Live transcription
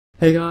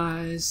Hey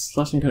guys,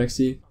 SlashingCodex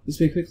here. This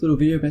will be a quick little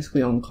video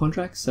basically on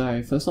contracts.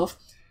 So first off,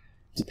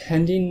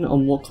 depending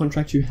on what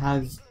contract you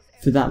have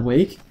for that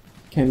week,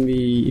 can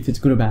be if it's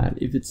good or bad.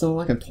 If it's something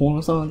like a taunt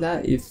or something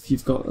like that, if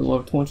you've got a lot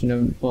of taunts and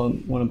you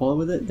don't want to bother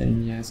with it,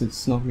 then yes,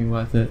 it's not going to be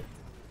worth it.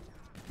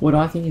 What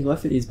I think is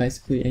worth it is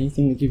basically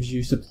anything that gives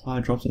you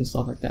supply drops and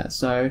stuff like that.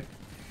 So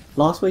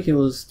last week it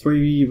was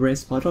 3 rare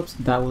supply drops.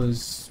 That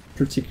was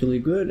particularly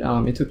good.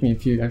 It took me a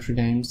few extra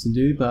games to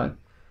do, but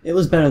it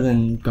was better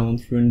than going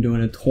through and doing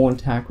a taunt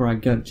attack where I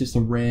got just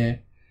rare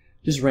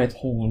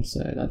taunt.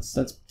 So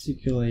that's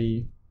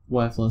particularly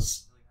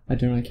worthless. I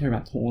don't really care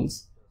about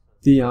taunts.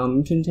 The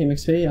Team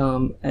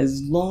XP,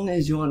 as long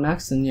as you're on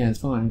max, then yeah, it's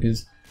fine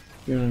because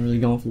you're not really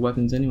going for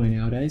weapons anyway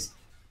nowadays.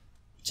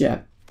 But yeah,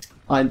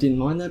 I didn't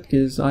mind that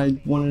because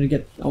I want to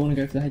go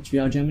for the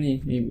HVR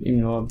Germany, even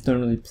though I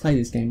don't really play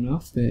this game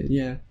enough. But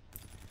yeah,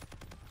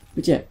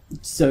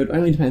 so it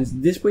only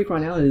depends. This week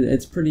right now,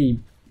 it's pretty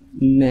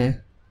meh.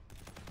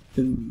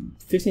 The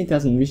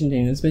 15,000 mission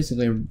team is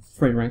basically a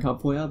free rank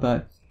up for you,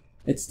 but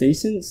it's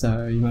decent,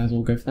 so you might as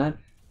well go for that.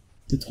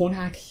 The taunt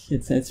hack,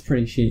 it's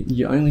pretty shit.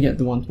 You only get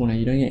the one taunt hack,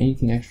 you don't get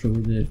anything extra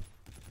with it.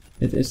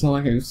 It's not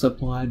like a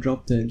supply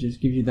drop that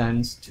just gives you that and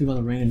it's 2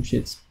 other random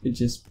shits. It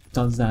just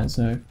does that,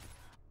 so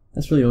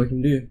that's really all you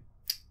can do.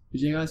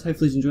 But yeah guys,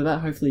 hopefully you enjoy that.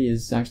 Hopefully you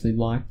actually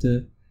like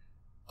the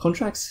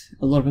contracts.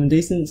 A lot of them are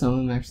decent, some of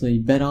them are actually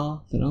better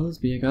than others.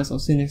 But yeah guys, I'll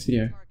see you next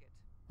video.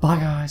 Bye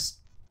guys!